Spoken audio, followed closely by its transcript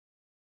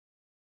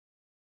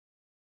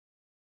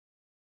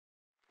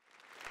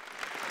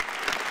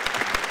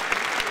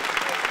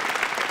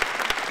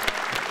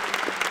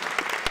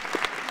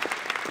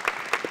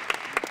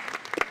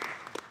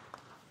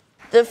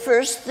The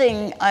first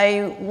thing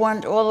I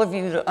want all of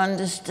you to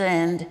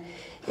understand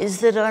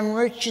is that I'm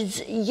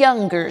Richard's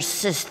younger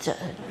sister.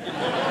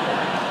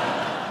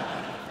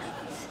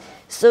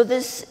 So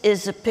this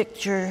is a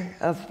picture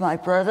of my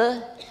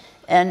brother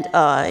and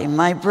I.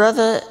 My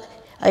brother,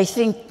 I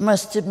think,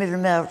 must have been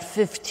about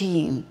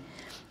 15.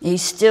 He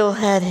still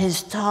had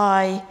his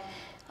tie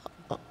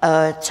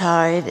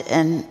tied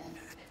and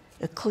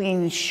a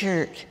clean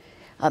shirt.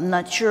 I'm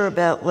not sure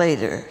about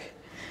later.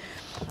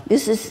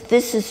 This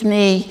is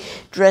me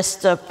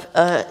dressed up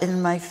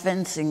in my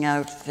fencing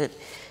outfit.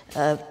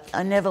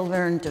 I never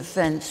learned to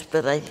fence,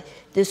 but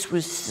this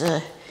was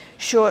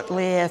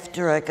shortly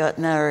after I got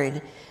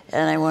married,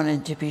 and I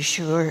wanted to be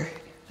sure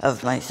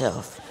of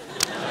myself.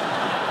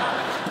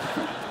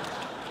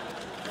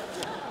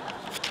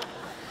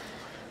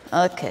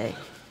 Okay,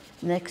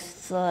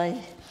 next slide.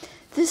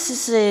 This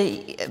is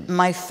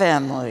my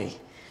family.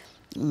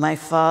 My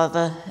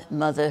father,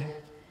 mother,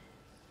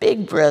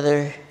 big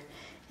brother,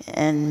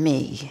 and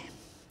me.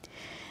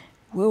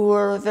 We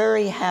were a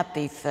very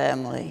happy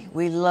family.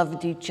 We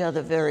loved each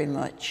other very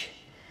much.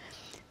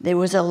 There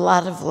was a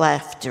lot of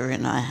laughter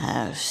in our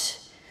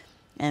house,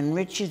 and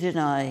Richard and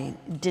I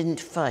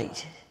didn't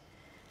fight.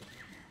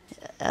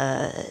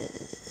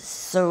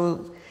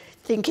 So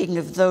thinking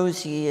of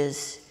those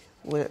years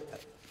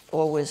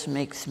always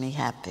makes me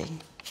happy.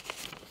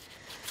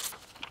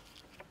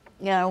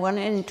 Now I want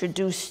to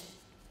introduce,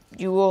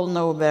 you all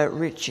know about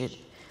Richard.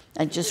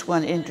 I just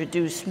want to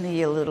introduce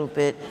me a little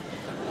bit.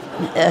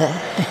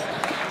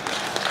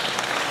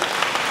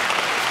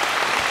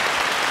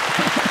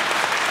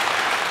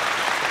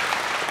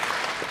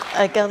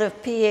 I got a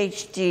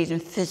PhD in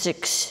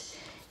physics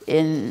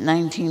in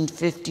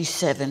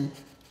 1957.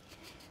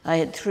 I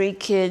had 3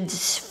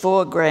 kids,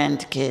 4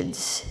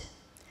 grandkids.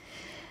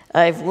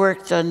 I've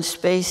worked on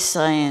space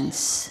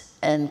science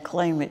and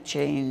climate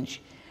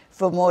change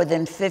for more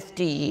than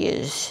 50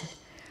 years,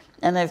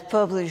 and I've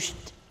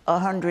published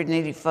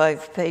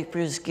 185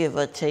 papers, give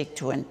or take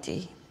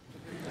 20.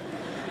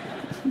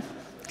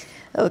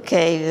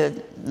 Okay,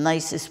 the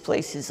nicest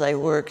places I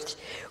worked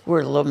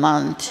were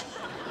Lamont,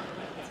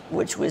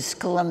 which was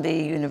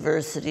Columbia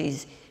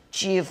University's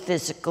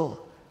geophysical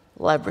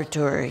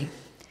laboratory,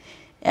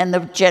 and the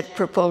Jet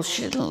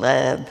Propulsion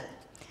Lab,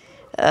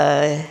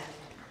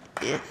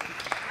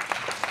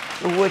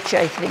 which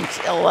I think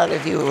a lot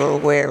of you are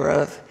aware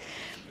of.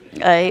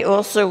 I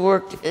always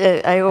worked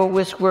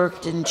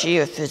in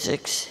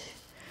geophysics,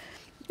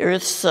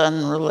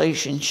 Earth-Sun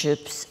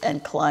relationships,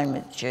 and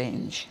climate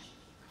change.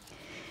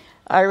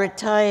 I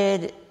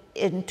retired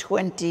in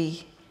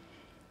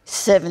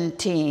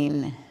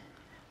 2017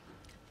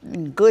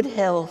 in good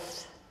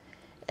health,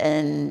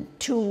 and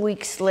 2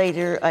 weeks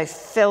later, I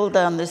fell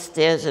down the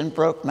stairs and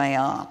broke my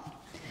arm,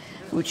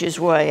 which is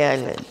why I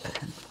limp.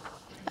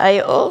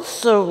 I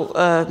also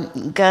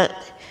got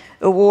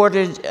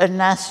awarded a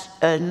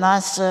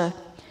NASA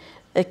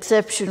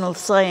Exceptional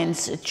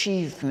Science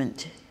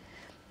Achievement,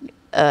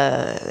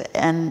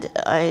 and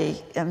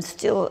I am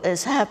still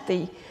as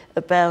happy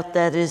about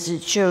that as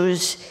it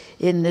shows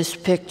in this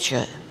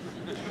picture.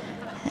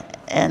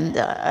 And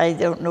I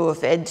don't know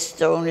if Ed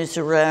Stone is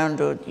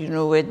around, or you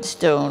know Ed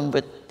Stone,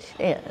 but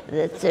yeah,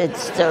 that's Ed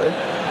Stone.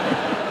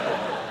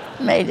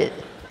 Made it.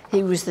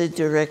 He was the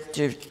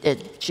director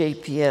at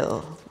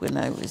JPL when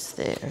I was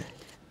there.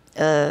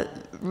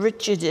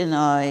 Richard and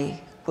I,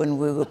 when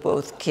we were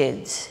both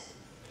kids,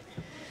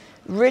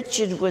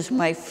 Richard was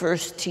my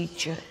first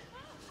teacher.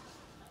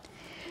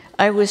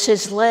 I was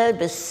his lab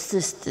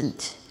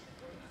assistant,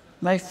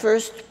 my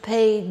first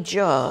paid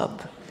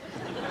job,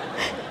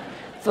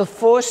 for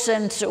 4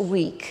 cents a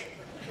week.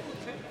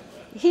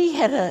 He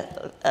had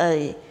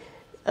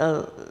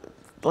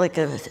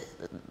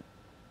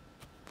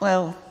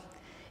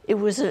it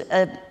was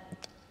a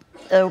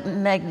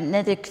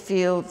magnetic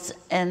fields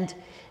and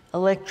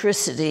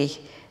electricity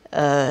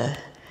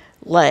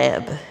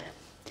lab.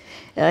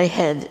 I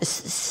had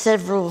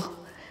several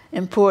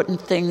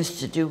important things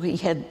to do. He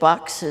had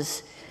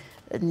boxes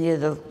near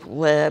the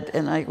lab,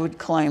 and I would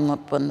climb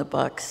up on the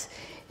box,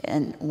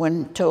 and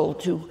when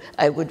told to,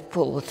 I would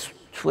pull a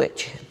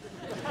switch.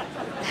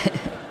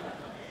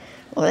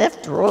 Well,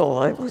 after all,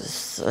 I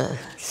was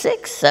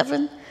 6,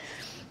 7.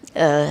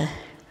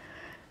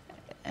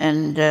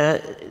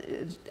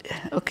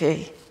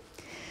 Okay.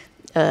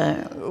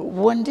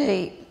 One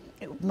day,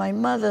 my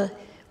mother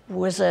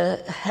was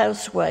a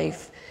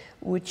housewife,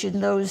 which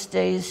in those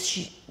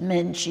days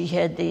meant she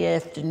had the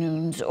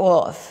afternoons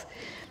off.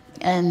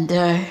 And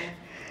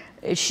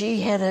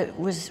she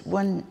was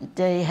one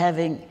day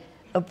having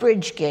a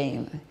bridge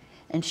game,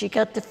 and she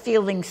got the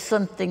feeling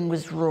something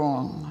was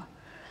wrong.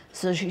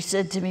 So she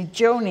said to me,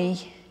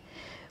 "Joni,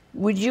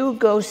 would you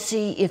go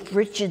see if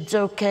Richard's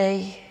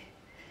okay?"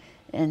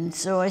 And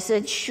so I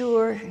said,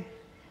 "Sure."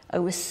 I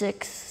was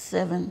 6,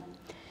 7,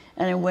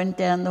 and I went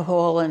down the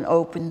hall and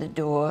opened the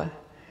door.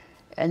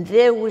 And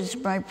there was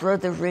my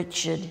brother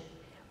Richard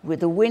with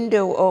the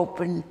window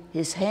open,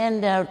 his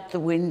hand out the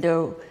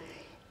window,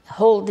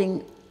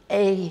 holding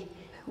a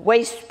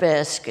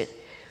wastebasket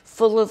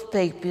full of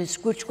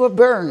papers which were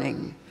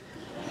burning.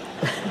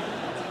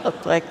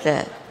 Looked like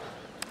that.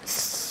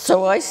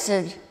 So I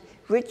said,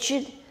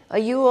 "Richard, are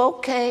you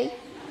okay?"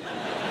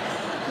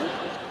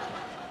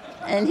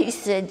 And he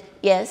said,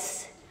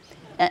 "Yes."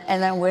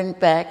 And I went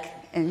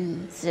back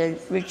and said,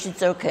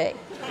 "Richard's okay."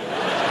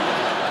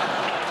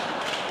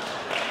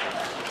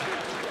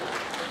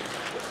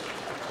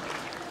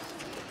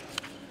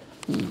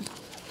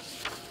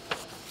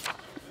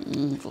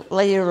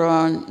 Later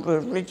on,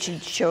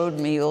 Richard showed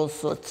me all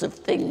sorts of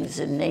things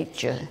in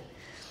nature.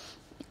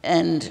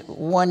 And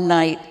one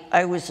night,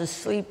 I was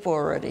asleep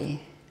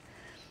already,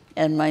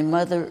 and my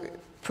mother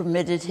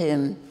permitted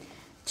him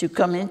to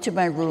come into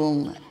my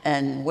room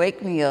and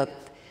wake me up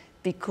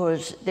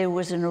because there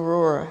was an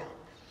aurora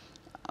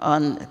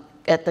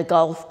at the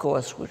golf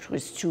course, which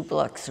was 2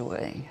 blocks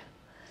away.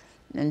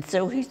 And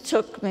so he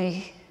took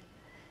me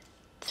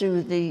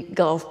to the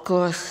golf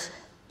course,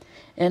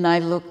 and I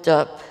looked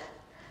up,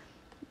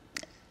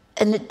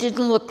 and it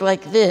didn't look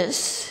like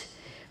this,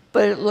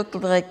 but it looked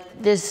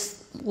like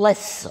this,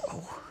 less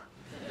so.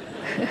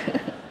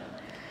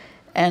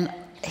 And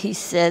he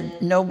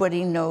said,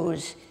 "Nobody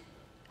knows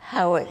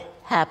how it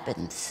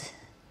happens."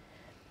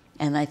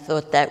 And I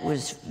thought that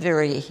was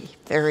very,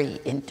 very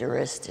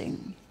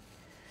interesting.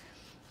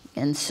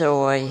 And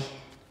so I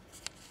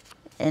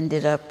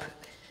ended up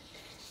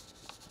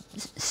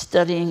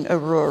studying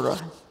aurora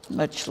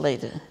much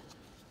later.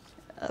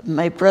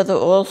 My brother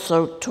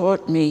also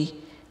taught me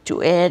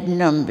to add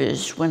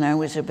numbers when I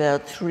was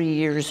about 3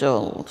 years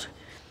old.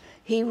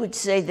 He would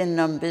say the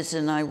numbers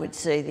and I would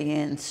say the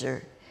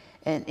answer.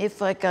 And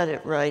if I got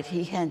it right,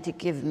 he had to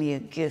give me a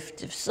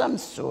gift of some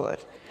sort.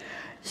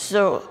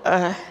 So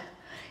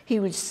he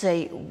would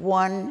say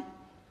 1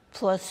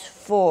 plus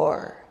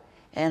 4,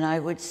 and I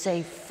would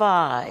say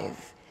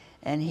 5,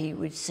 and he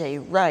would say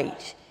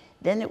right.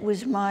 Then it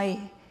was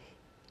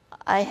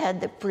I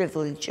had the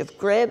privilege of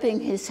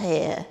grabbing his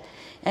hair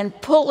and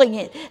pulling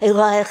it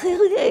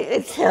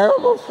in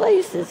terrible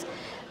places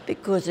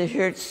because it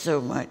hurt so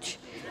much.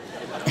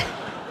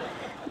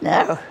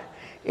 Now,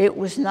 it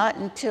was not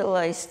until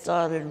I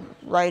started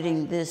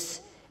writing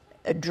this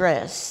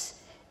address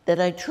that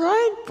I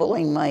tried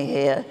pulling my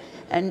hair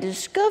and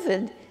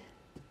discovered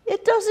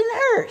it doesn't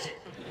hurt.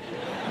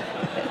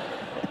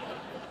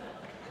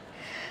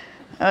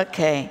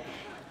 Okay.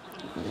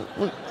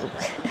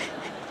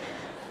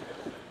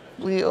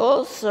 We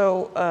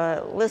also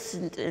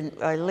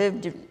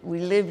we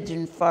lived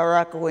in Far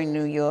Rockaway,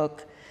 New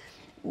York,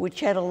 which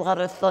had a lot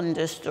of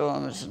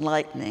thunderstorms and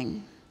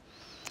lightning.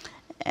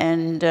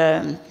 And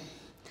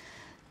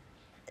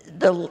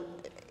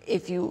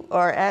if you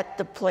are at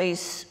the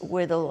place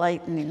where the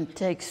lightning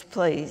takes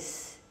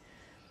place,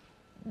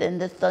 then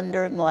the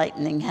thunder and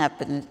lightning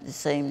happen at the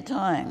same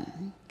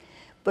time.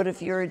 But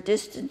if you're a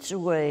distance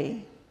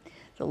away,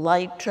 the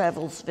light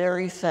travels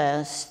very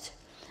fast,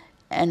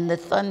 and the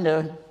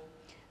thunder,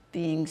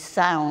 being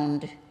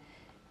sound,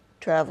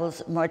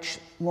 travels much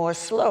more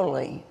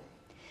slowly.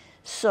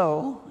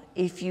 So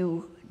if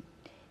you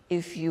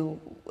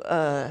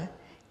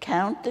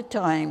count the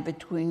time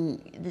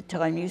between the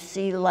time you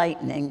see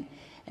lightning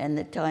and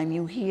the time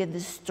you hear the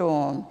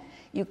storm,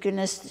 you can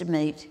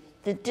estimate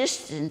the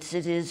distance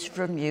it is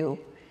from you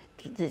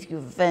that the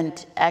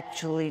event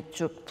actually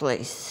took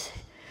place.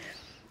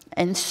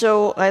 And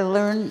so I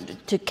learned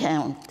to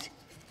count,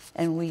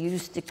 and we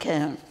used to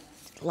count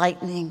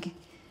lightning,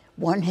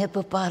 1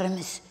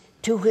 hippopotamus,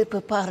 2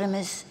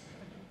 hippopotamus,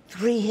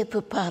 3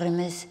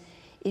 hippopotamus.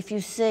 If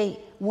you say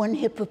 1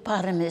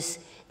 hippopotamus,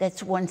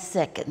 that's 1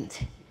 second.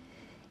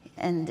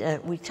 And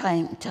we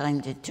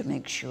timed it to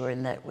make sure,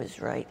 and that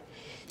was right.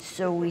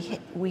 So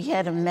we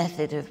had a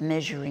method of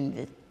measuring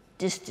the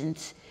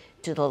distance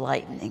to the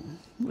lightning,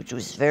 which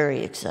was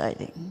very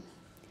exciting.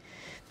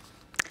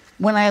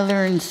 When I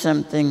learned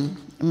something,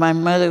 my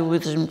mother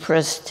was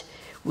impressed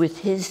with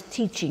his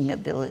teaching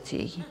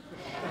ability,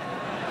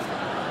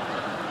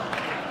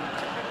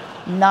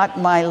 not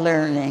my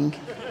learning.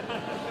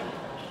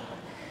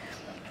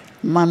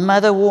 My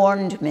mother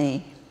warned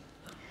me,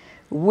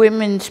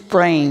 women's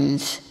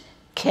brains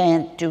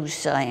can't do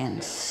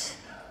science.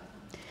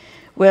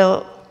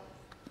 Well,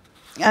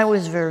 I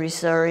was very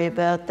sorry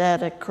about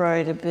that. I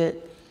cried a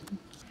bit.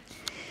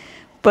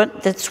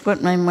 But that's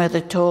what my mother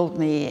told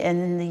me.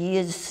 And in the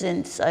years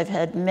since, I've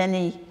had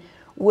many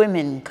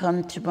women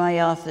come to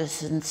my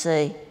office and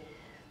say,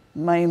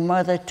 my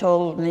mother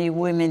told me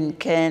women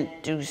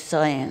can't do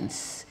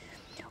science.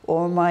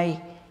 Or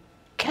my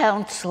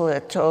counselor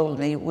told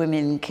me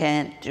women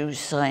can't do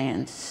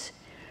science.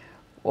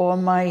 Or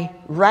my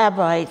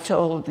rabbi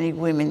told me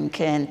women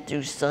can't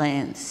do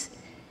science.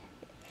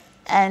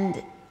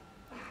 And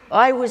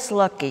I was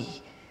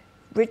lucky.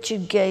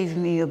 Richard gave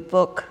me a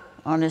book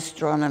on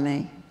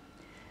astronomy,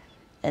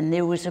 and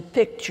there was a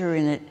picture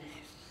in it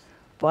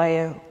by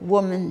a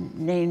woman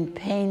named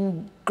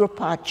Payne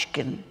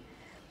Kropotkin,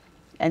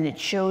 and it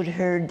showed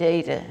her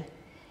data.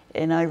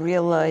 And I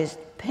realized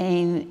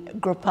Payne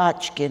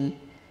Kropotkin,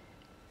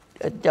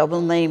 a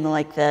double name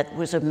like that,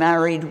 was a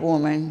married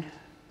woman,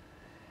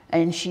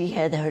 and she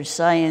had her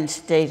science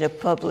data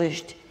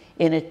published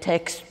in a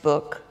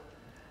textbook,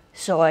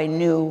 so I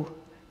knew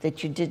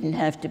that you didn't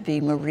have to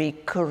be Marie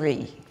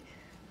Curie.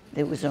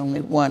 There was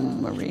only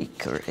one Marie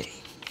Curie.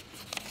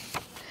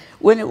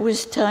 When it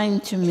was time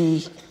to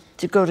me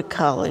to go to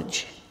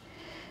college,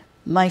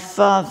 my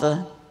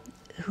father,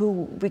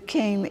 who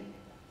became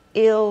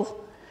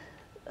ill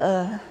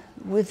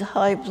with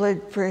high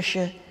blood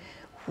pressure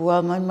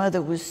while my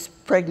mother was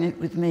pregnant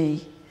with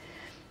me.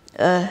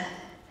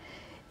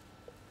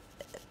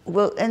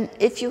 Well, and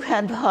if you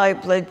had high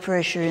blood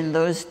pressure in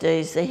those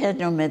days, they had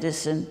no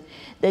medicine.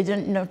 They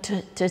didn't know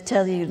to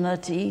tell you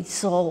not to eat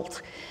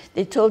salt.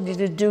 They told you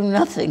to do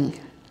nothing.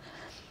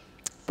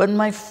 But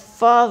my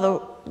father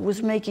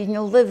was making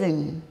a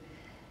living.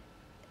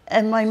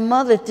 And my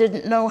mother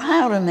didn't know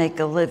how to make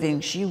a living.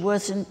 She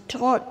wasn't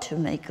taught to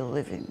make a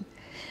living.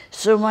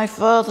 So my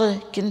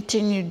father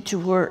continued to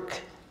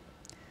work.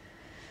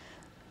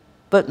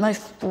 But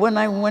when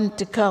I went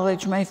to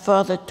college, my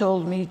father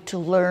told me to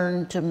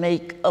learn to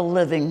make a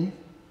living,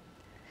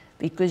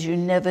 because you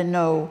never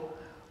know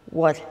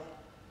what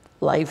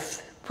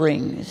life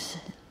brings.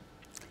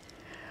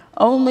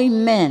 Only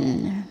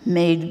men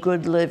made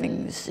good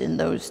livings in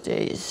those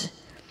days.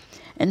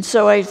 And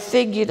so I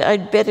figured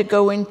I'd better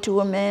go into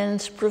a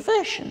man's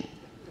profession.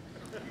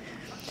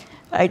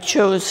 I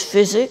chose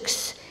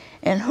physics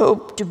and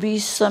hoped to be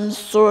some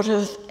sort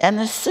of an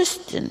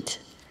assistant.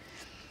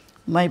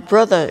 My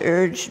brother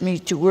urged me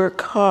to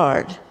work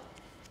hard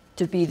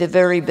to be the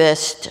very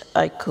best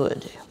I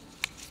could.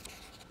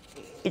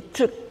 It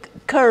took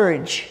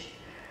courage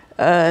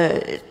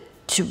to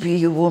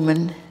be a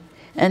woman,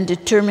 and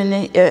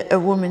a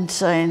woman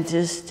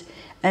scientist,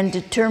 and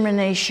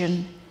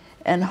determination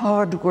and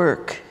hard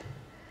work.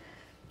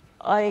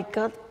 I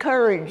got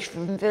courage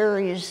from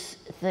various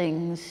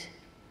things.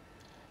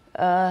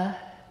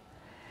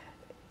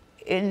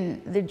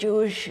 In the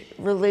Jewish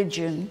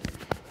religion,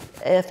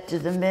 after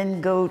the men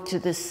go to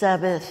the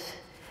Sabbath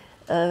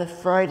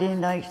Friday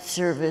night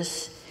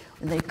service,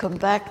 when they come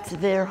back to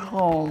their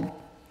home,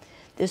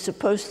 they're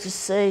supposed to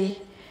say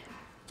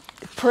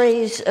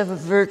praise of a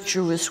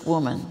virtuous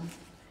woman.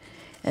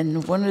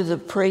 And one of the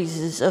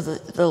praises of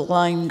the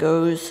line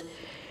goes,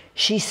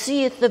 "She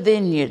seeth the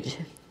vineyard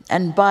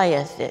and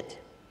buyeth it."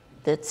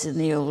 That's in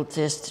the Old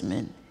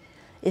Testament.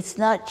 It's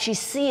not, she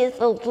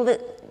seeth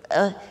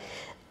a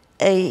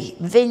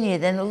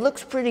vineyard and it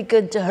looks pretty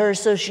good to her,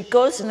 so she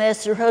goes and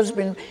asks her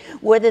husband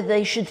whether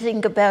they should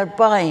think about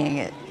buying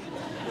it.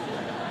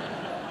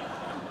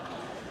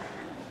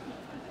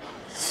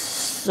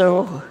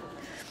 So,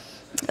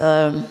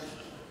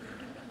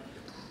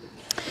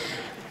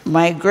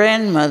 my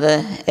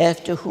grandmother,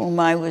 after whom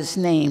I was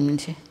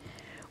named,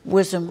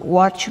 was a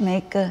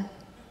watchmaker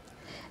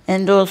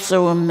and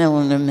also a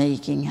milliner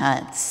making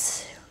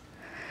hats.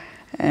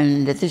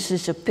 And this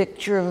is a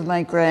picture of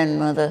my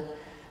grandmother,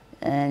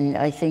 and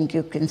I think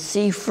you can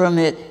see from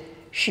it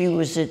she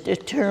was a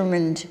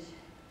determined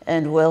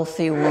and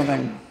wealthy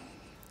woman.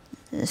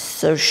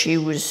 So she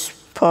was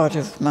part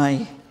of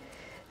my,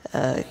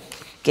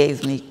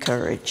 gave me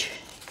courage.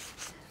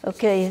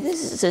 Okay,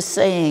 this is a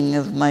saying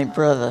of my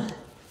brother,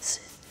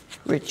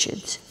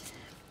 Richard.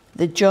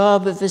 The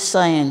job of a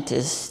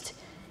scientist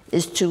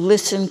is to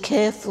listen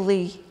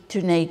carefully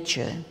to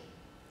nature,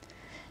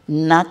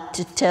 not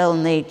to tell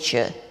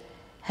nature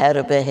how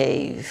to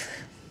behave.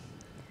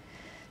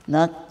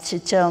 Not to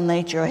tell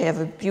nature, I have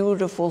a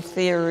beautiful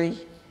theory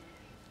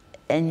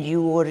and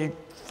you ought to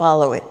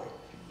follow it.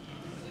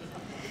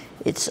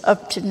 It's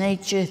up to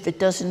nature. If it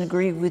doesn't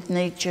agree with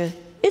nature,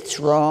 it's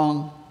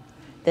wrong.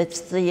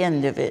 That's the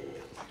end of it.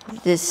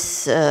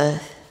 This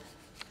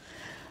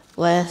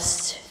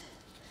last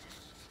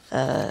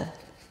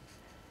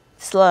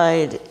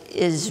slide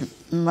is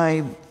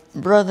my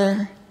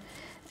brother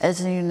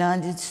as a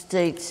United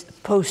States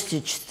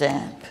postage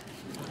stamp.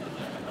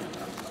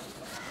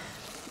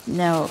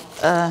 Now,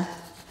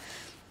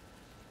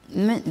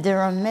 there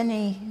are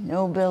many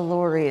Nobel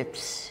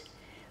laureates,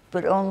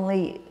 but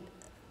only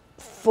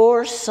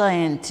 4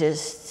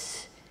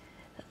 scientists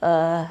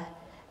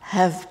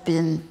have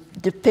been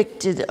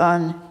depicted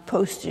on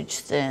postage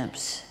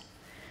stamps.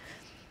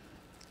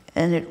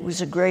 And it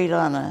was a great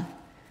honor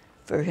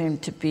for him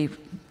to be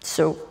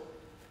so.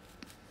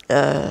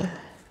 The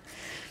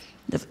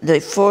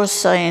 4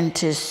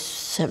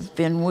 scientists have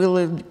been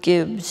Willard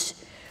Gibbs,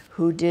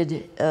 who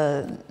did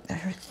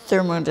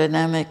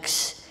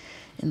thermodynamics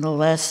in the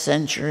last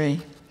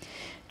century,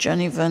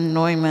 Johnny von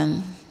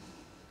Neumann,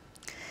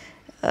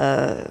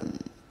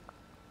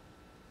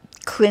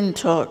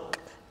 Clintock,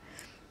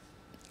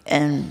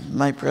 and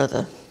my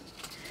brother.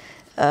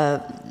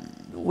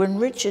 When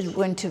Richard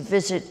went to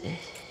visit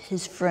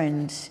his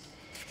friends,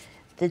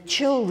 the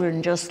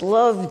children just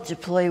loved to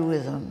play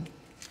with him.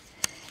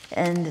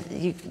 And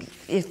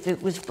if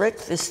it was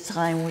breakfast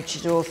time, which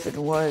it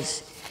often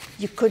was,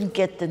 you couldn't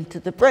get them to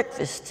the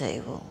breakfast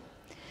table.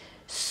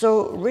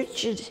 So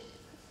Richard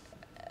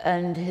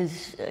and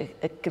his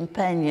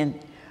companion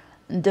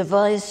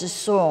devised a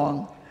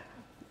song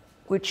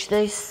which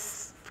they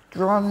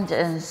drummed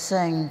and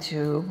sang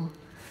to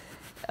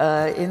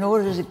in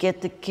order to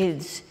get the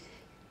kids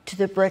to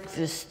the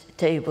breakfast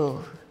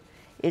table.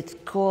 It's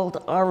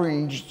called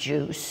Orange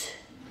Juice.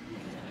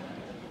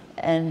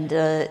 And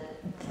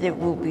it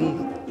will be,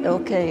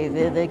 okay,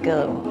 there they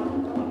go.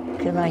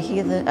 Can I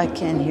hear that? I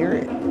can't hear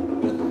it.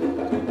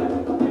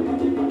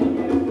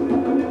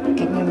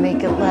 Can you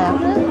make it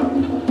louder?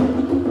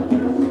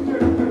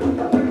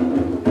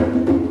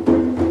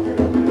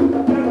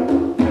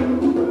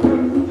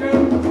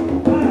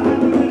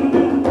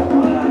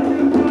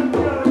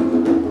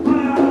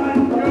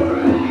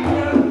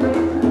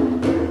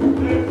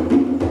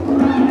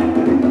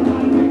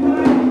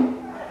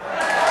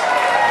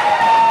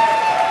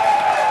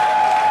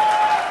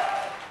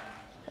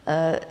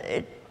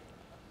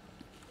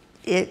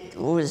 It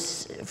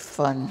was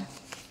fun.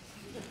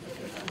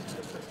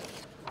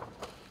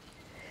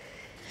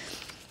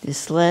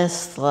 This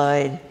last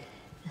slide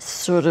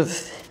sort of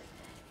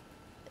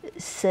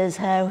says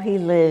how he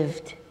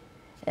lived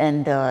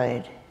and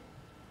died.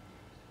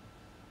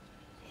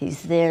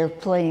 He's there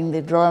playing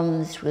the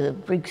drums with a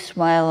big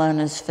smile on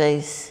his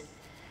face.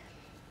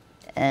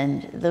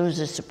 And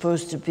those are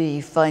supposed to be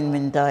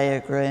Feynman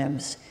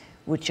diagrams,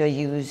 which are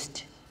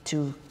used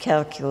to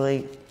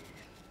calculate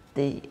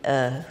the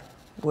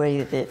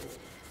way that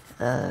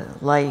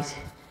light,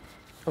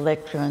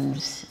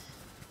 electrons,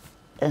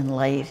 and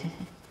light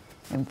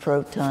and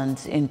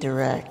protons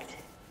interact.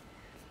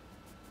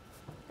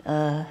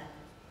 And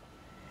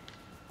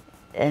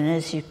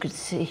as you could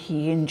see,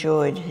 he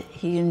enjoyed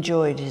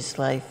his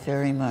life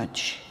very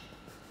much.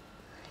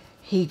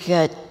 He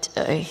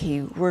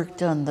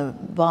worked on the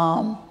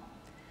bomb,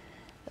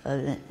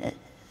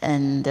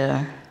 and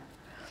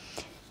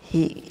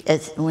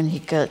when he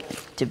got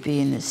to be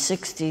in his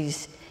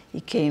 60s, he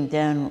came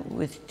down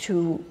with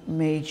 2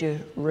 major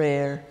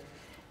rare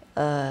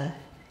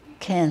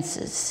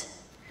cancers,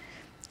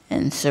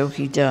 and so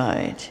he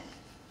died.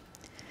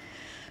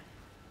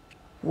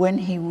 When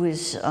he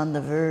was on the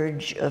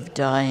verge of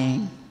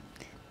dying,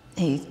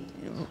 he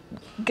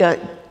got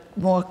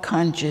more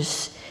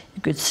conscious.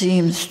 You could see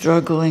him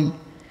struggling,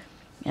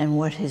 and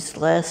what his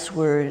last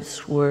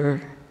words were,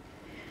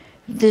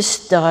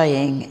 "This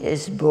dying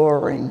is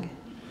boring.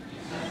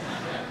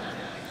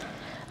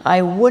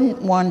 I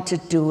wouldn't want to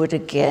do it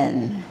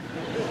again."